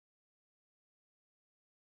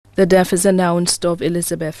The death is announced of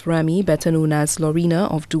Elizabeth Remy, better known as Lorena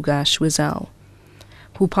of Dougar-Choiseul,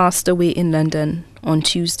 who passed away in London on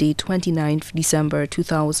Tuesday, 29th December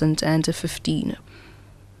 2015.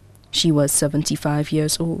 She was 75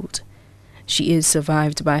 years old. She is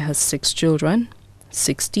survived by her 6 children,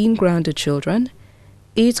 16 grandchildren,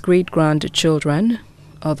 8 great-grandchildren,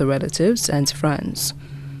 other relatives and friends.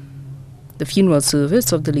 The funeral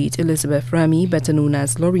service of the late Elizabeth Remy, better known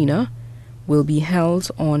as Lorena, will be held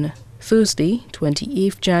on Thursday,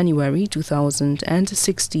 28th January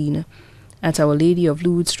 2016 at Our Lady of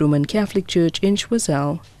Lourdes Roman Catholic Church in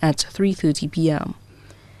Choiseul at 3:30 p.m.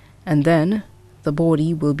 And then the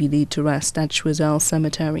body will be laid to rest at Choiseul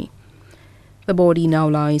Cemetery. The body now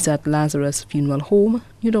lies at Lazarus Funeral Home,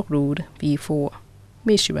 New Dock Road, B4.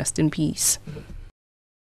 May she rest in peace.